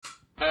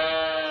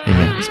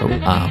Yeah. So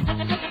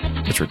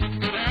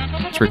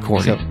it's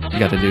recording. So- You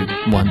got to do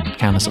one.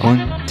 Count us on.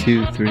 1,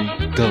 2,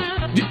 3, go.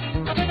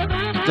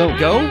 Go.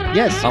 Go.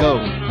 Yes, Oh,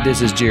 go.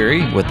 This is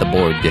Jerry with the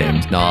Board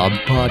Games Knob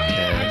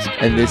Podcast.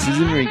 And this is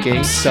Enrique,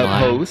 I'm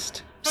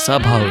sub-host.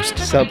 Sub-host.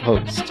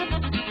 Sub-host.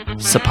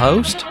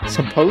 Supposed?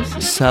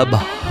 Supposed?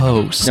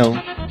 Sub-host.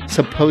 No.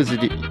 Supposed.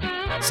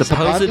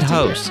 Supposed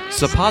host.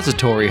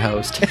 Suppository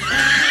host.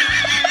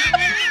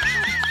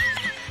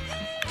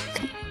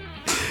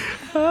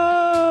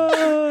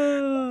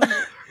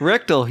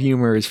 Rectal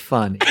humor is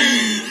funny.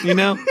 You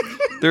know,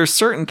 there are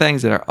certain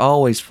things that are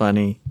always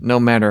funny, no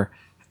matter,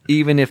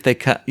 even if they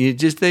cut, they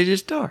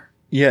just are.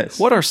 Yes.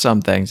 What are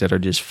some things that are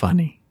just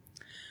funny?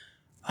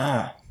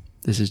 Ah.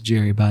 This is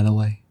Jerry, by the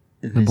way,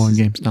 the This Board is-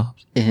 Game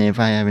Snobs. And if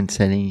I haven't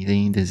said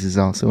anything, this is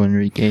also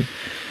Enrique.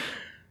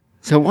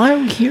 So why are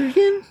we here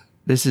again?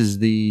 This is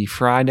the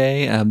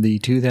Friday of the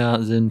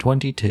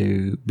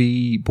 2022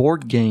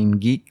 Board Game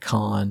Geek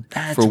Con,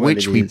 That's for what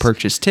which it we is.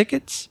 purchased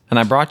tickets, and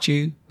I brought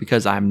you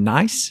because I'm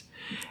nice,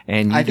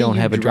 and you I think don't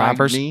you have a dragged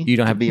driver's. me, You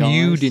don't to have. be You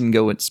honest. didn't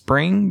go at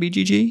Spring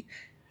BGG.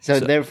 So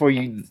therefore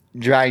you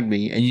dragged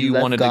me and you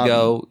left wanted to Goblin.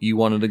 go. You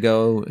wanted to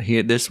go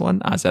here. This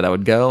one. I said I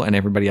would go, and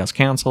everybody else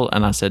canceled,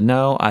 and I said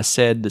no. I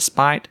said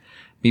despite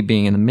me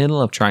being in the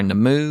middle of trying to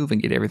move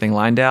and get everything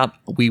lined out,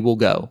 we will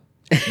go.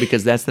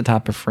 Because that's the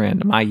type of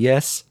friend. My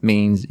yes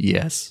means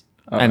yes.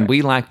 And right.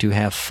 we like to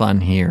have fun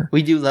here.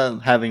 We do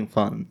love having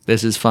fun.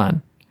 This is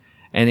fun.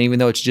 And even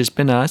though it's just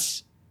been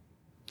us,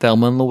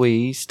 Thelma and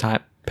Louise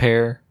type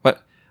pair.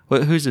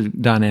 Who's a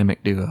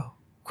dynamic duo?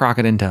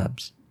 Crockett and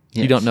Tubbs.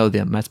 You Yes. don't know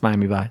them. That's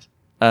Miami Vice.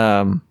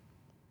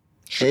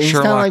 It's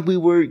Sherlock. not like we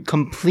were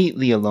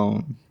completely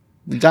alone.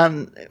 We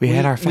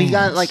had our We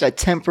got fans. like a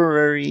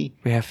temporary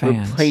We have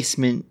fans.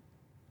 replacement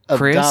of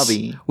Chris,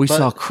 Dobby. we but-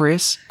 saw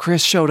Chris.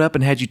 Chris showed up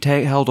and had you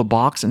held a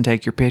box and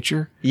take your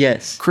picture.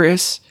 Yes.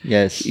 Chris,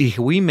 Yes.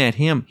 we met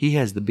him. He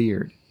has the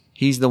beard.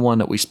 He's the one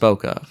that we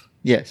spoke of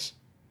Yes.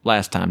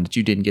 last time that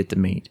you didn't get to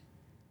meet.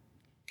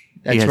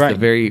 That's He has right. the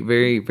very,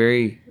 very,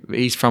 very.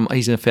 He's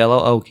a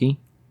fellow Okie.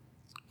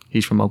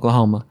 He's from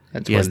Oklahoma.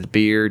 That's he has what the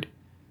beard.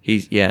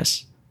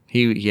 Yes.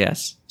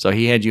 So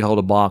he had you hold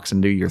a box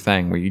and do your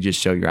thing where you just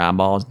show your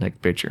eyeballs and take a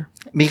picture.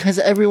 Because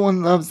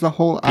everyone loves the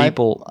whole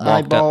People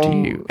walked up to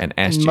you and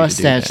asked you to do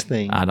mustache that.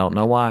 thing. I don't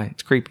know why.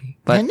 It's creepy, I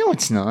but know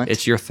it's not.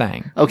 it's your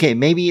thing. Okay,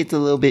 maybe it's a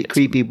little bit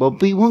creepy,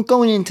 but we won't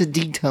go into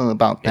detail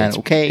about that,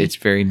 okay? It's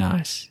very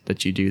nice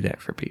that you do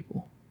that for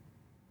people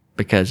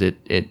because it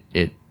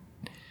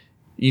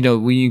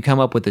when you come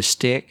up with a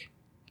stick,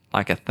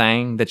 like a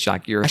thing that's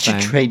like your I thing.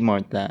 should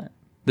trademark that.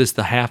 This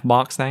the half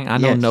box thing. I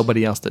know Yes.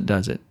 nobody else that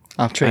does it.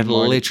 I'll I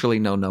trademark it. literally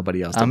know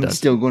nobody else that I'm does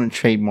still going to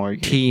trademark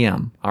it. it.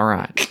 TM. All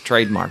right,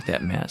 trademark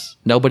that mess.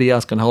 Nobody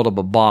else can hold up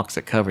a box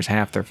that covers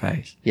half their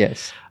face.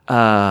 Yes.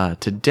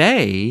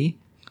 Today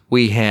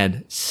we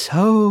had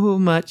so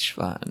much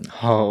fun.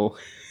 Oh.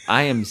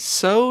 I am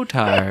so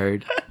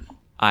tired.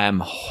 I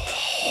am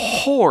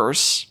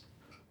hoarse.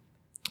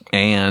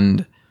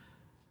 And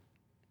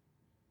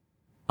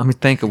let me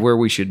think of where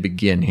we should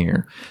begin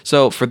here.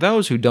 So, for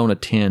those who don't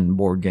attend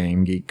Board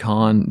Game Geek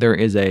Con, there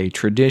is a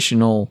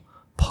traditional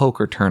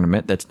poker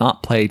tournament that's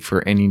not played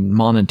for any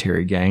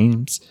monetary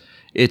gains.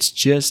 It's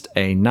just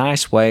a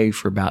nice way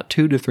for about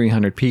 200 to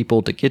 300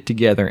 people to get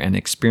together and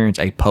experience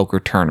a poker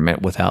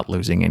tournament without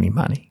losing any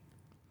money.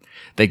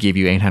 They give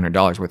you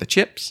 $800 worth of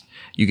chips.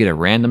 You get a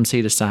random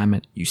seat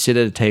assignment. You sit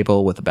at a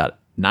table with about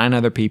 9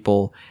 other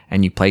people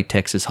and you play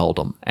Texas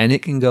Hold'em. And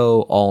it can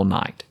go all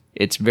night.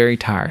 It's very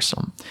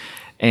tiresome.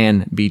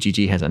 And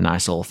BGG has a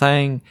nice little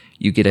thing.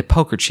 You get a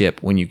poker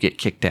chip when you get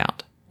kicked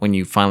out, when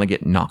you finally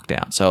get knocked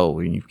out. So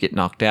when you get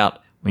knocked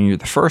out, when you're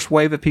the first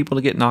wave of people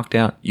to get knocked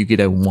out, you get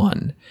a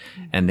 1.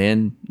 And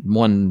then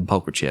 1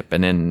 poker chip.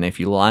 And then if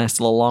you last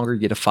a little longer, you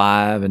get a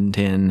 5 and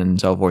 10 and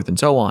so forth and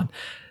so on.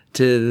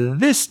 To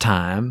this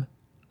time,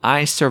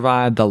 I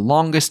survived the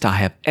longest I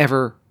have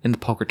ever in the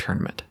poker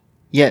tournament.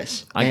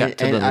 Yes. I got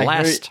to the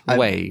last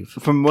wave.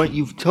 From what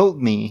you've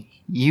told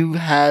me, you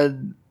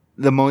had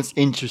the most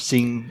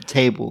interesting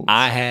tables.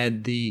 I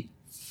had the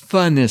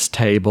funnest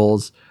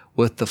tables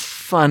with the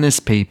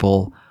funnest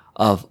people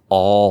of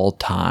all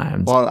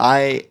times. Well,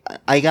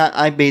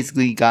 I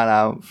basically got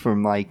out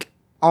from like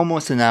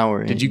almost an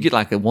hour. Did you get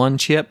like a 1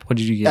 chip? What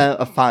did you get?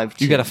 a 5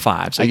 chip? You got a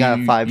 5. So I got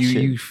a 5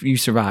 you, chip. you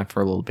survived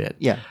for a little bit.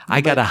 Yeah,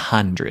 I got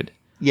 100.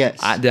 Yes.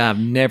 I've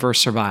never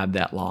survived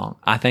that long.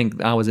 I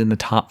think I was in the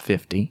top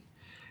 50.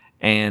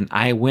 And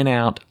I went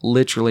out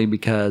literally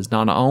because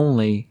not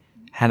only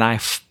had I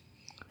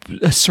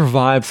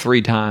survived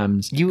 3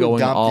 times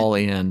going all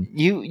in.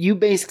 You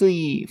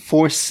basically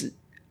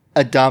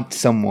adopt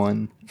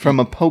someone from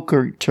a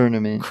poker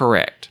tournament.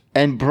 Correct.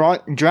 And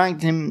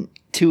dragged him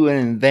to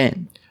an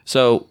event.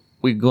 So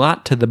we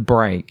got to the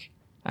break.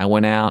 I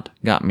went out,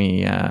 got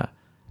me,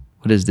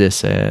 what is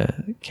this,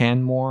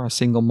 Canmore, a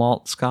single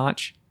malt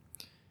scotch.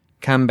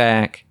 Come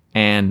back,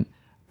 and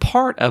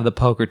part of the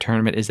poker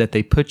tournament is that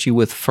they put you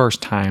with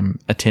first-time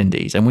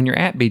attendees. And when you're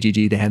at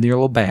BGG, they have your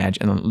little badge,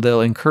 and they'll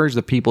encourage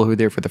the people who are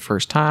there for the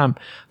first time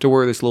to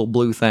wear this little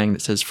blue thing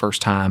that says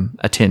first-time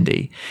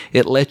attendee.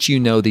 It lets you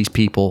know these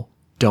people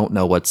don't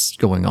know what's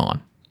going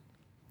on.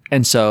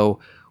 And so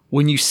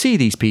when you see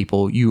these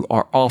people, you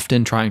are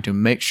often trying to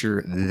make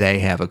sure they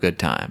have a good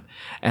time.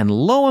 And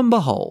lo and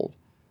behold,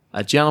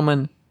 a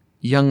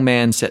young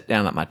man sat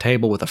down at my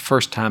table with a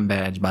first-time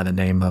badge by the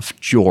name of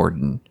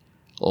Jordan,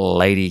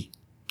 Lady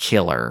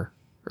Killer,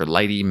 or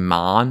Lady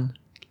Man.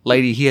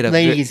 He had a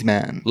Ladies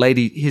Man.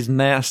 His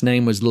last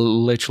name was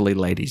literally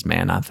Ladies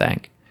Man, I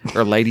think,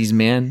 or Ladies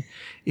Men.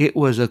 It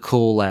was a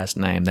cool last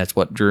name. That's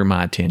what drew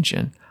my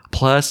attention.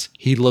 Plus,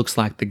 he looks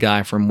like the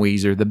guy from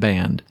Weezer, the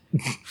band.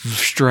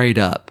 Straight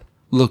up,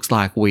 looks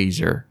like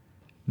Weezer,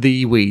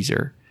 the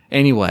Weezer.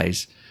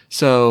 Anyways,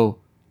 so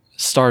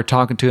started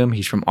talking to him.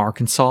 He's from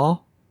Arkansas.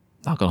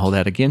 Not gonna hold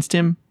that against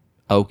him.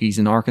 Okies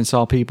and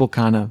Arkansas people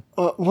kind of.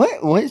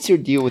 What's your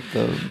deal with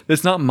those?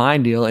 It's not my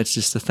deal. It's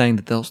just the thing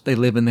that they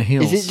live in the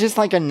hills. Is it just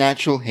like a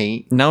natural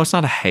hate? No, it's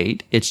not a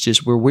hate. It's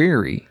just we're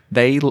weary.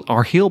 They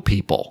are hill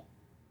people.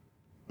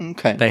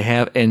 Okay. They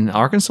have, and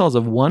Arkansas is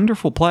a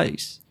wonderful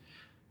place,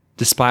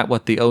 despite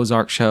what the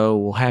Ozark show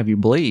will have you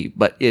believe.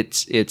 But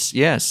it's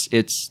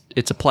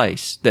a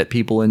place that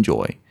people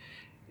enjoy.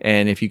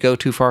 And if you go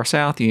too far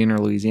south, you enter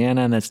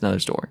Louisiana, and that's another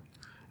story.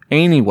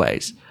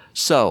 Anyways,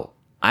 so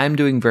I'm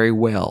doing very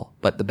well,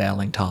 but the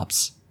Battling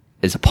Tops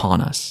is upon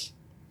us.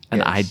 And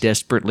Yes. I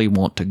desperately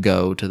want to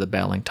go to the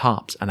Battling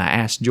Tops. And I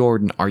asked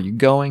Jordan, are you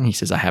going? He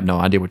says, I have no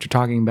idea what you're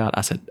talking about.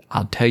 I said,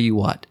 I'll tell you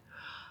what.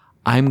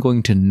 I'm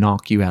going to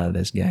knock you out of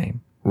this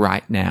game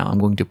right now. I'm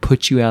going to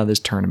put you out of this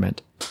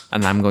tournament,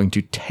 and I'm going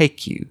to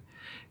take you.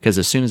 Because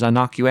as soon as I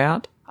knock you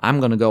out, I'm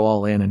going to go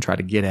all in and try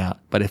to get out.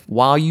 But if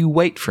while you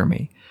wait for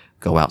me,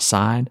 go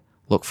outside,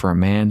 look for a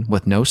man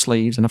with no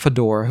sleeves and a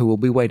fedora who will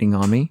be waiting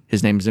on me.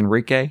 His name is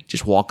Enrique.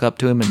 Just walk up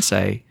to him and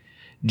say,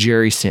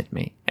 Jerry sent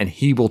me, and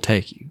he will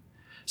take you.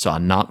 So I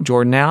knocked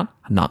Jordan out.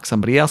 I knocked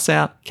somebody else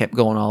out. Kept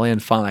going all in.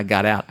 Finally, I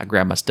got out. I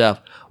grabbed my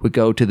stuff. We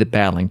go to the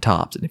Battling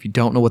Tops. And if you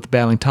don't know what the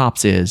Battling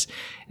Tops is,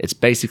 it's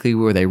basically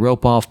where they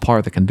rope off part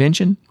of the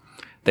convention.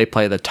 They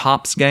play the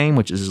tops game,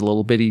 which is a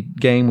little bitty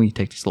game where you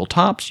take these little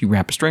tops, you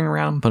wrap a string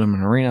around them, put them in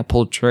an arena,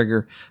 pull the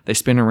trigger, they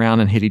spin around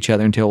and hit each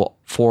other until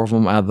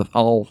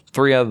all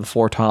three out of the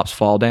four tops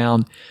fall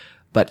down.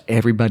 But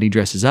everybody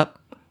dresses up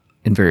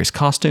in various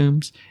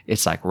costumes.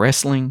 It's like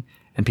wrestling,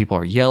 and people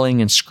are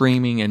yelling and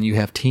screaming, and you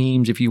have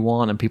teams if you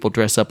want, and people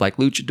dress up like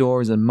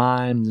luchadors and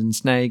mimes and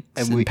snakes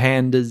and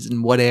pandas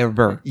and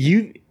whatever.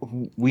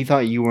 We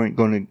thought you weren't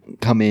going to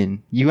come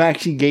in. You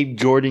actually gave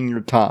Jordan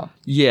your top.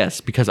 Yes,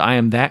 because I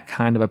am that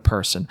kind of a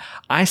person.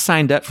 I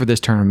signed up for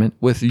this tournament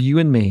with you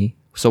and me,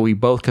 so we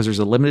both, because there's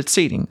a limited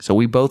seating, so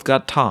we both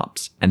got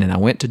tops. And then I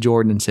went to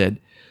Jordan and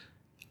said,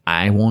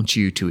 I want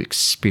you to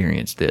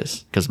experience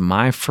this, because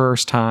my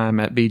first time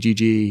at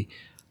BGG,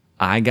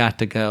 I got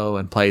to go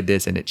and play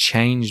this, and it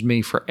changed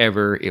me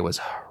forever. It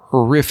was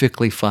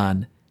horrifically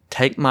fun.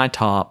 Take my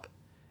top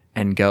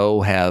and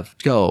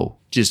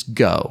just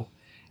go.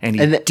 And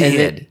he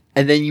did.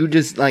 And then you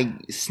just like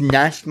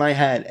snatched my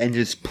hat and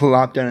just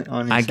plopped on his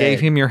head. I gave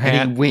him your hat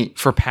and he went.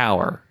 for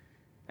power.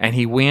 And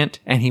he went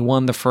and he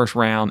won the first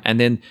round.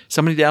 And then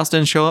somebody else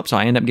didn't show up, so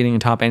I ended up getting a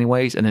top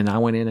anyways. And then I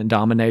went in and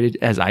dominated,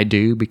 as I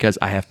do, because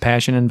I have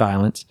passion and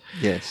violence.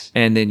 Yes.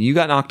 And then you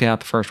got knocked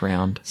out the first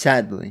round.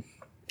 Sadly.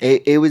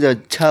 It was a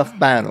tough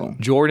battle.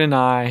 Jordan and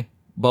I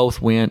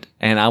both went,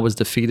 and I was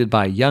defeated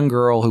by a young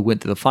girl who went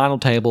to the final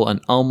table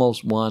and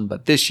almost won.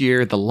 But this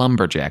year, the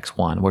Lumberjacks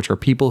won, which are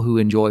people who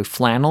enjoy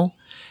flannel.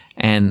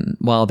 And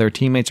while their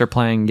teammates are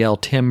playing, yell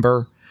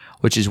timber,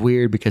 which is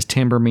weird because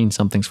timber means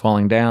something's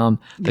falling down.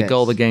 The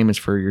goal of the game is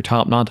for your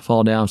top not to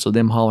fall down. So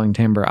them hauling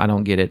timber, I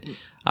don't get it.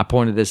 I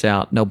pointed this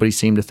out. Nobody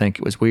seemed to think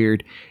it was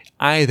weird.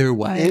 Either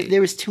way.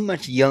 There was too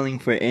much yelling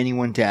for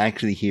anyone to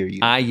actually hear you.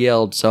 I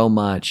yelled so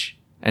much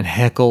and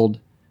heckled.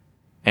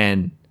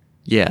 And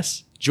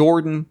yes,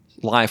 Jordan's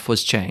life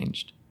was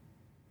changed.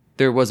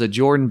 There was a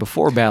Jordan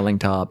before Battling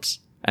Tops,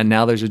 and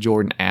now there's a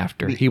Jordan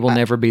after. He will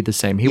never be the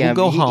same. He will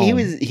go home.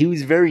 He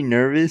was very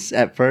nervous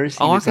at first.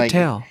 I could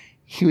tell.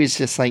 He was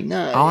just like,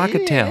 no. Oh, I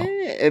could tell.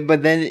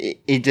 But then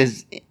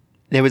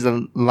there was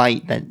a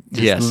light that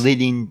just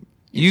lit in.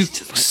 You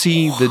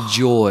see the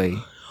joy.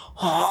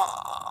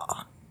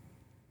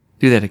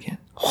 Do that again.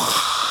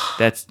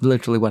 That's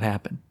literally what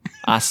happened.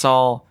 I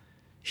saw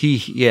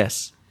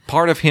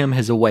part of him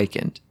has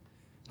awakened.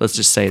 Let's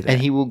just say that.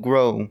 And he will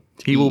grow.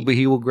 He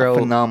will grow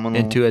phenomenal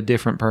into a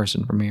different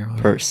person from here on.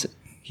 Person.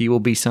 He will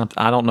be something.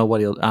 I don't know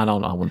what I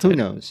don't know. Who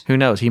knows? Who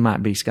knows? He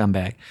might be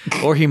scumbag.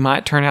 Or he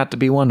might turn out to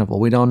be wonderful.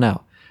 We don't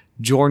know.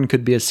 Jordan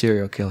could be a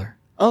serial killer.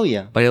 Oh,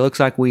 yeah. But he looks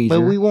like Weezer.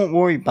 But we won't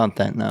worry about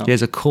that now. He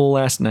has a cool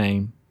last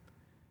name.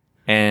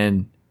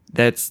 And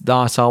that's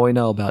all we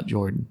know about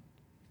Jordan.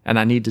 And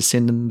I need to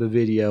send him the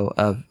video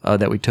of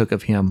that we took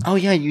of him. Oh,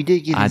 yeah, you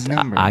did get his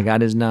number. I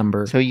got his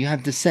number. So you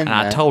have to send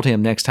that. I told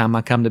him next time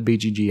I come to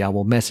BGG, I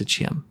will message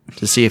him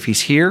to see if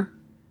he's here,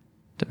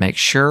 to make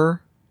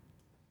sure.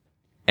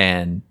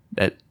 and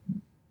that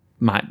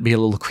might be a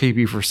little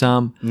creepy for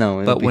some.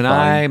 No, but when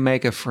I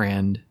make a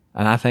friend,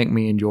 and I think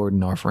me and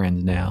Jordan are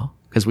friends now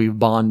because we've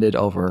bonded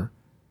over.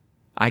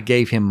 I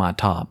gave him my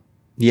top.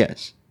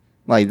 Yes,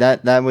 like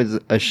that was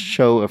a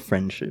show of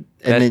friendship,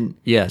 and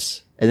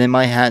then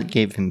my hat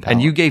gave him power.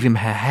 And you gave him a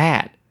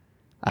hat.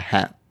 A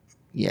hat,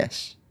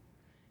 yes,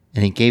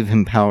 and it gave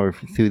him power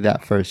through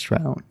that first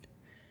round.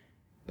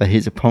 But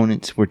his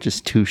opponents were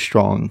just too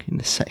strong in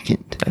the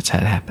second. That's how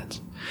it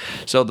happens.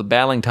 So the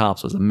Battling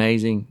Tops was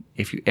amazing.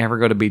 If you ever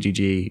go to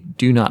BGG,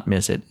 do not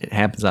miss it. It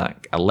happens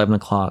at 11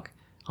 o'clock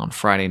on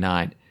Friday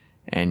night,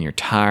 and you're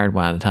tired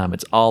by the time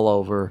it's all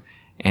over.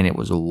 And it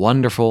was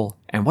wonderful.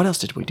 And what else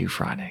did we do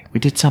Friday? We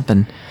did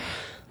something.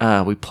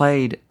 We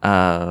played.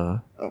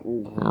 You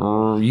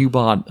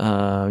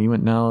bought. We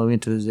went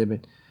to the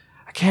exhibit.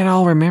 I can't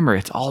all remember.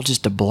 It's all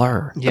just a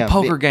blur. Yeah, the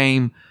poker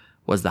game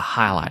was the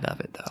highlight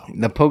of it, though.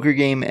 The poker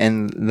game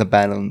and the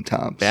Battling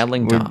Tops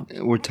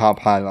were top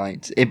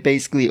highlights. It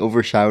basically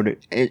overshadowed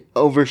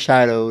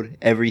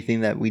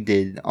everything that we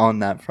did on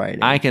that Friday.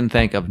 I can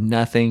think of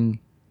nothing.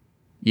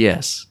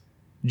 Yes,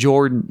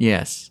 Jordan.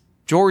 Yes.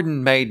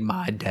 Jordan made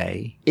my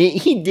day.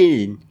 He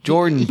did.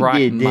 Jordan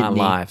brightened my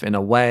life in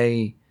a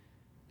way.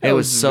 It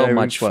was so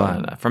much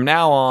fun. From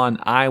now on,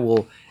 I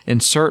will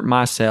insert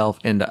myself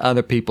into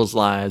other people's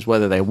lives,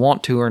 whether they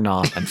want to or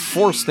not, and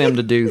force them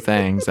to do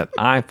things that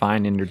I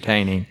find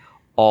entertaining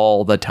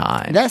all the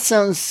time. That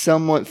sounds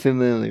somewhat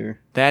familiar.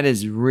 That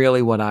is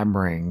really what I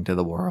bring to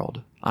the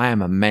world. I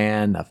am a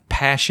man of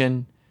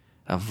passion,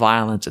 of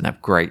violence, and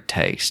of great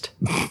taste.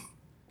 I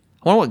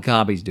wonder what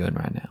Gabi's doing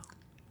right now.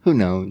 Who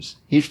knows?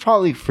 He's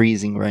probably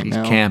freezing right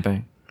now. He's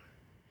camping.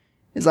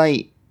 It's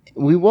like,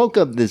 we woke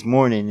up this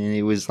morning and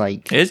it was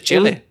like... It's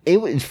chilly. It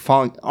was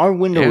fogged. Our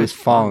window was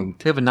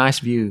fogged. We have a nice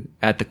view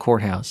at the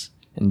courthouse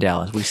in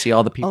Dallas. We see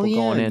all the people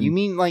going in. You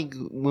mean like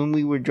when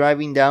we were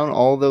driving down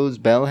all those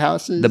bell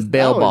houses? The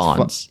bail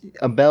bonds.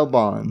 A bail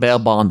bond. Bail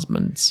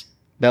bondsmans.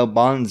 Bail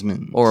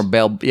bondsman. Or a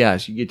bail...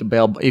 Yes, you get the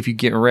bail... If you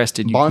get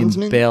arrested, you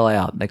can bail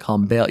out. They call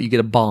them bail... You get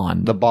a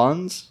bond. The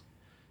bonds?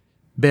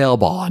 Bail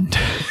bond.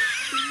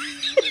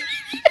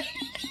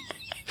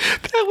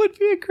 That would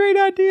be a great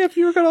idea if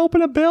you were going to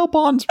open a bail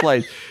bonds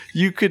place.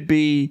 You could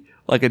be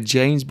like a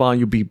James Bond,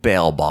 you'd be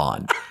bail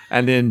bond.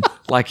 And then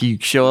like you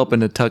show up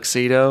in a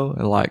tuxedo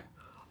and like,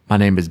 my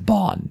name is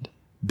Bond,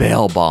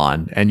 bail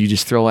bond. And you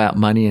just throw out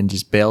money and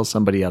just bail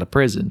somebody out of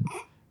prison.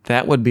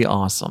 That would be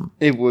awesome.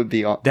 It would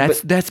be awesome.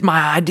 That's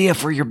my idea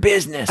for your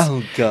business.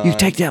 Oh, God. You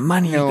take that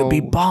money, you could be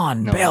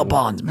bail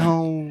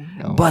bondsman.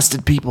 No.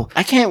 Busted people.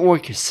 I can't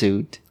work a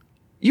suit.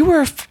 You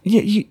wear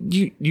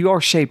you are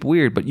shaped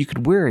weird, but you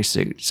could wear a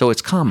suit, so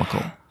it's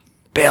comical.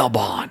 Bail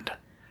bond,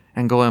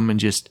 and go in and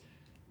just.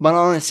 But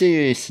on a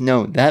serious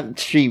note, that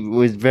street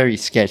was very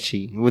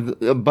sketchy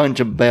with a bunch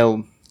of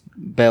bail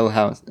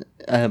bondsmen.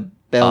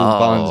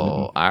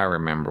 I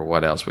remember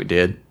what else we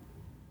did.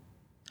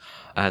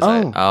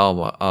 Yeah.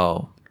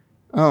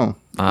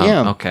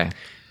 Okay.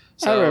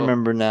 So, I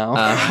remember now.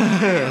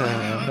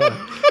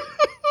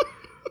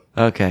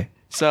 Okay.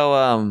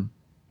 So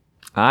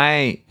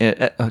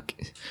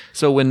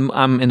So when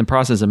I'm in the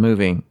process of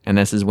moving, and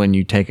this is when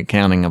you take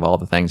accounting of all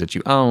the things that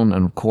you own,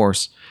 and of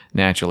course,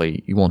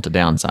 naturally, you want to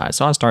downsize.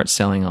 So I start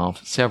selling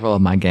off several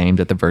of my games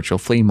at the virtual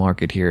flea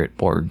market here at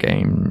Board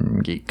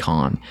Game Geek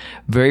Con.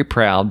 Very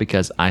proud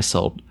because I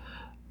sold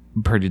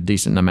a pretty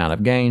decent amount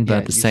of games, but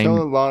at the same sold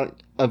a lot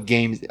of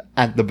games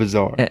at the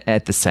bazaar.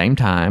 At the same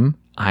time,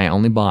 I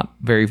only bought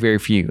very, very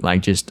few,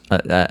 like just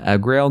a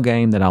Grail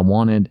game that I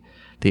wanted,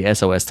 the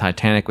SOS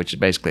Titanic, which is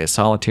basically a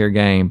solitaire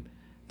game.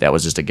 That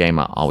was just a game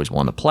I always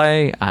wanted to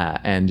play,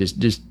 and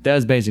just that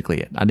was basically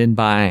it. I didn't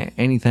buy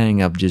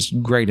anything of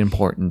just great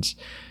importance,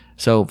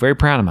 so very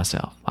proud of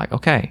myself. Like,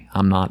 okay,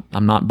 I'm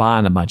not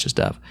buying a bunch of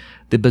stuff.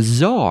 The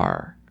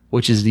Bazaar,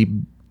 which is the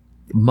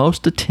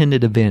most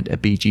attended event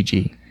at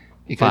BGG,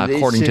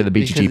 according to the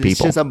BGG people, it's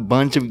just a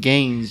bunch of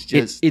games.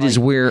 It is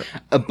where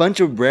a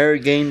bunch of rare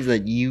games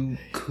that you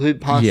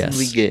could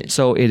possibly get.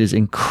 So it is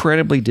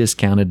incredibly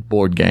discounted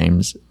board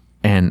games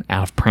and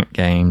out-of-print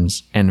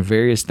games and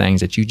various things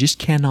that you just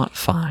cannot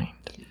find.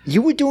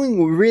 You were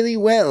doing really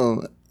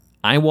well.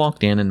 I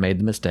walked in and made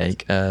the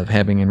mistake of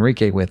having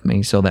Enrique with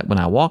me so that when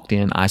I walked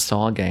in, I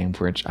saw a game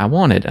which I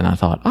wanted, and I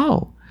thought,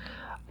 I'll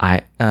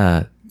buy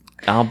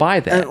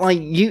that. Like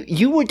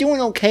you were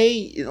doing okay.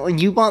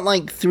 You bought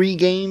like 3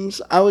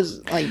 games. I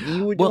was like,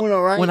 you were doing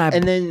all right.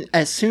 And then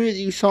as soon as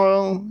you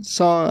saw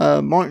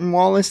Martin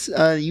Wallace,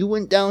 you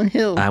went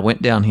downhill. I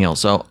went downhill.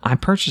 So I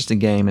purchased a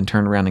game and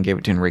turned around and gave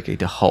it to Enrique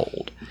to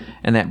hold.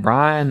 And that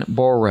Brian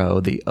Boru,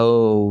 the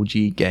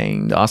OG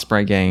game, the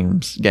Osprey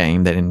Games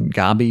game that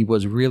Gabi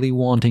was really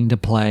wanting to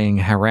play and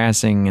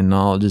harassing and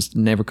all, just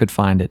never could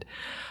find it.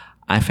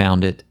 I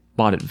found it,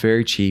 bought it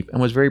very cheap,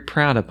 and was very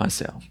proud of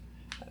myself.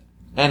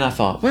 And I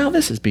thought, well,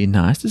 this is be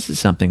nice. This is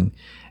something.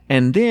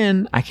 And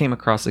then I came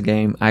across a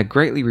game I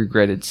greatly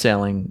regretted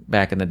selling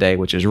back in the day,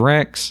 which is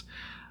Rex.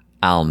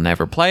 I'll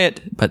never play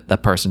it, but the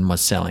person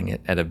was selling it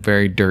at a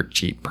very dirt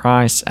cheap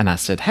price. And I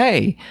said,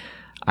 hey,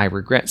 I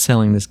regret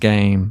selling this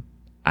game.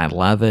 I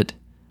love it.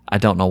 I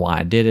don't know why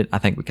I did it. I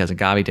think because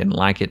Agabi didn't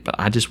like it, but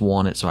I just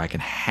want it so I can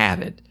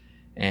have it.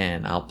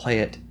 And I'll play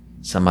it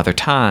some other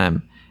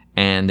time.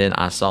 And then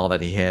I saw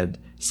that he had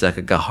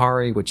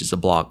Sekigahara, which is a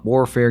block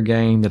warfare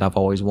game that I've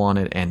always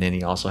wanted. And then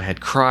he also had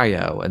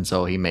Cryo. And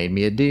so he made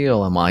me a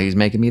deal. And while he was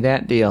making me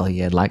that deal, he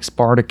had like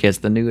Spartacus,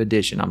 the new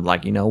edition. I'm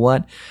like, you know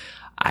what?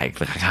 I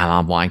kind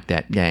of like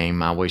that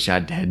game. I wish I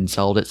hadn't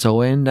sold it.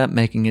 So I ended up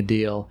making a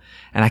deal.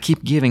 And I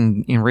keep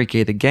giving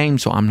Enrique the game,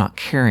 so I'm not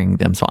carrying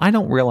them. So I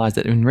don't realize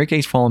that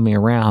Enrique's following me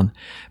around,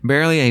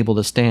 barely able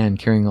to stand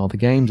carrying all the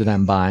games that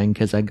I'm buying,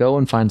 because I go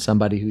and find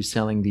somebody who's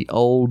selling the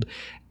old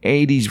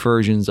 80s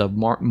versions of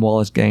Martin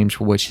Wallace games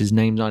for which his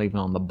name's not even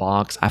on the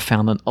box. I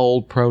found an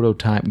old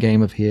prototype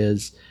game of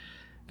his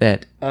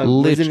that...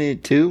 wasn't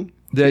it two?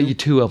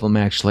 Two of them,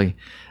 actually.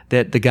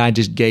 That the guy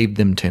just gave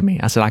them to me.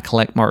 I said, I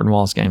collect Martin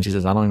Wallace games. He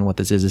says, I don't know what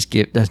this is.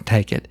 Just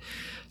take it.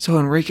 So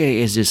Enrique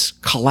is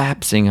just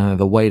collapsing under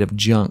the weight of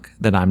junk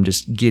that I'm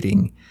just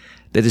getting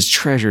that is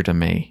treasure to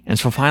me. And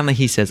so finally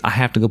he says, I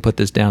have to go put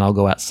this down. I'll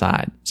go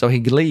outside. So he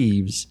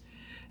leaves.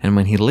 And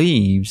when he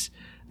leaves,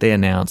 they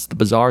announce the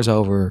bazaar's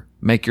over.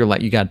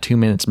 You got 2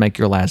 minutes, make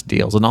your last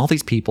deals. And all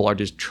these people are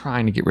just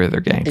trying to get rid of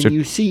their games. And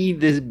you see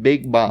this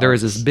big box. There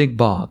is this big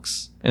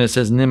box and it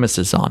says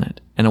Nemesis on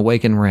it and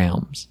Awakened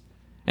Realms.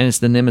 And it's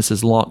the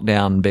Nemesis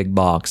lockdown big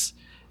box,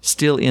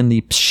 still in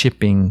the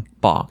shipping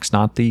box,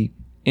 not the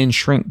in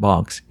shrink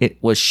box.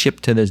 It was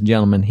shipped to this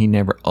gentleman. He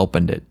never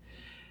opened it.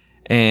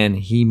 And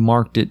he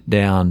marked it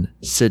down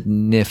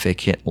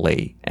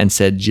significantly and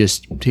said,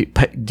 just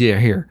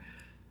here.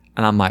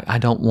 And I'm like, I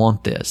don't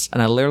want this.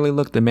 And I literally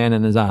looked the man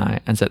in his eye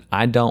and said,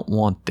 I don't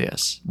want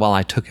this, while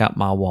I took out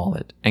my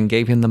wallet and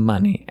gave him the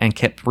money and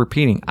kept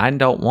repeating, I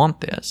don't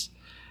want this.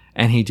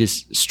 And he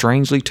just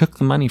strangely took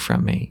the money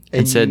from me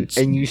and said,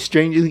 and you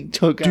strangely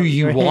took do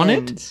you want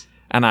it?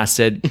 And I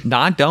said, no,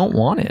 I don't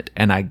want it.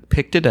 And I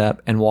picked it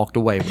up and walked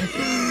away with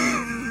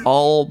it.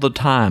 All the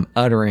time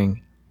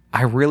uttering,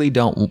 I really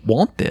don't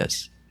want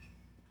this.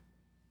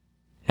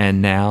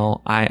 And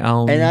now I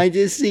own... And I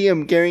just see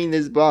him carrying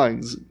this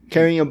box,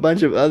 carrying a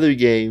bunch of other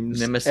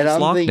games. Nemesis and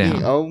I'm Lockdown.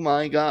 Thinking, oh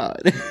my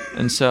God.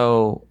 And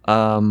so...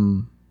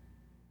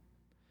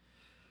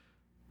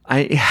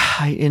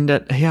 I end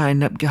up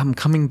I'm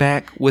coming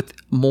back with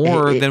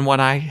more than what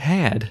I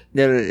had.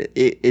 No,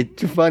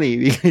 it's funny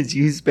because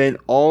you spent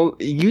all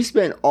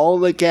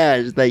the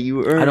cash that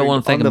you earned. I don't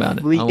want to think about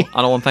it.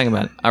 I don't want to think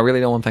about it. I really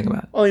don't want to think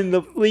about it. On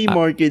the flea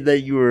market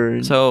that you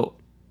earned. So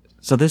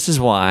this is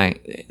why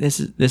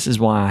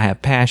I have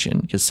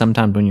passion, because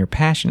sometimes when you're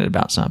passionate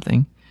about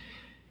something,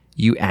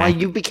 you act. Like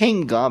you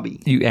became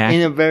Gabi. You act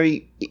in a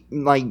very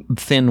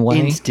thin way.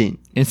 Instant.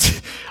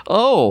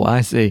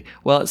 I see.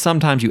 Well,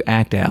 sometimes you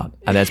act out.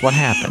 That's what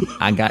happened.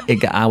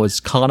 I was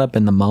caught up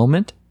in the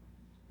moment.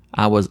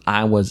 I was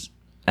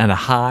at a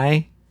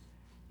high,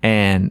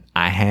 and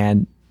I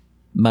had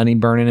money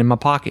burning in my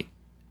pocket,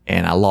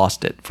 and I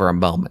lost it for a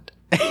moment.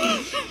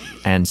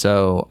 And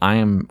so I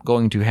am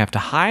going to have to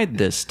hide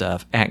this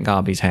stuff at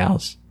Gabi's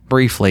house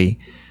briefly,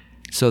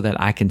 so that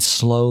I can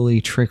slowly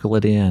trickle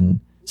it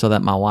in, so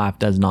that my wife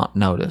does not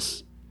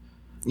notice.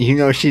 You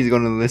know she's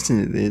going to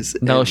listen to this.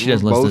 No, she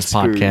doesn't listen to this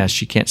podcast.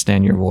 She can't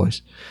stand your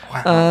voice.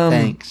 Wow,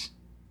 thanks.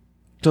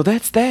 So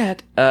that's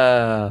that.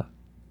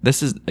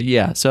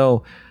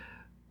 So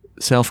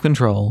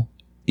self-control,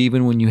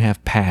 even when you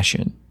have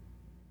passion,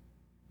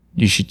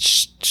 you should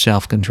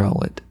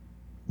self-control it.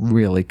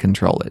 Really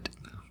control it.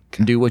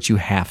 Okay. Do what you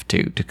have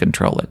to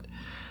control it.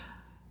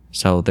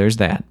 So there's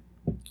that.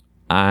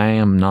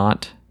 I'm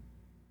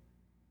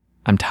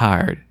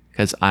tired.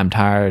 Because I'm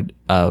tired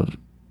of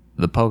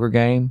the poker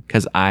game.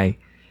 Because I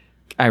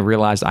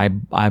realized I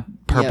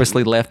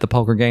purposely left the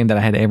poker game that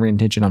I had every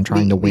intention on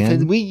trying to win.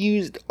 Because we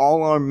used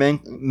all our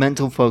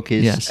mental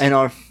focus and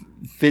our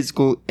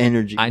physical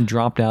energy. I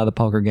dropped out of the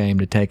poker game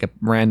to take a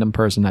random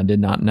person I did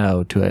not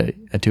know to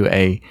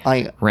a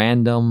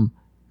random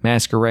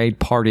masquerade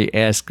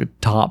party-esque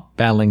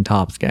battling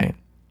tops game.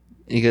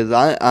 Because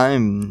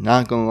I'm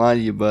not going to lie to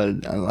you,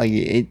 but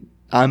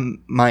I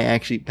might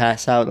actually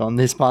pass out on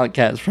this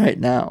podcast right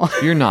now.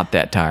 You're not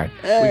that tired.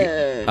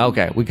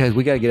 Okay, because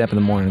we got to get up in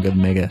the morning and go to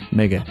the mega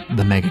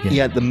game.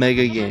 Yeah, the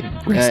mega game.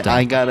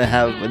 I got to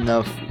have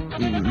enough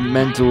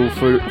mental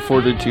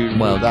fortitude.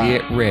 Well,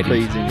 get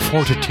ready. Craziness.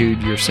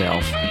 Fortitude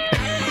yourself.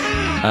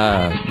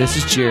 This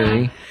is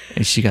Jerry,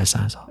 and she got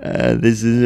signs off. This is